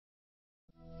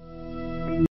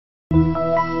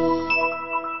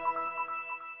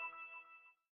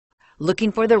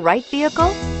Looking for the right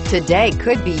vehicle? Today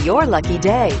could be your lucky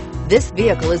day. This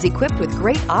vehicle is equipped with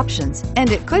great options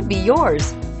and it could be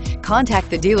yours.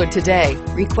 Contact the dealer today,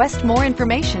 request more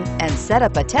information, and set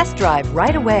up a test drive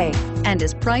right away, and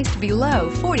is priced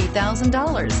below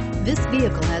 $40,000. This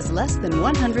vehicle has less than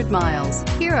 100 miles.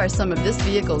 Here are some of this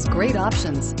vehicle's great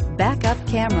options: backup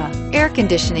camera, air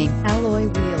conditioning, alloy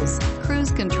wheels,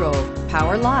 cruise control,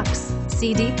 power locks,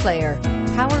 CD player,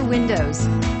 power windows,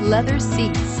 leather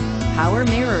seats, power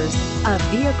mirrors. A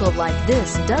vehicle like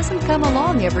this doesn't come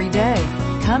along every day.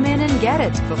 Come in and get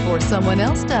it before someone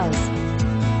else does.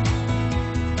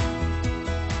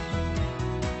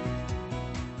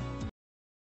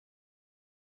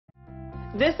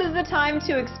 This is the time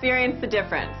to experience the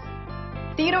difference.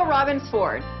 Theodore Robins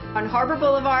Ford on Harbor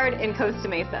Boulevard in Costa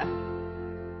Mesa.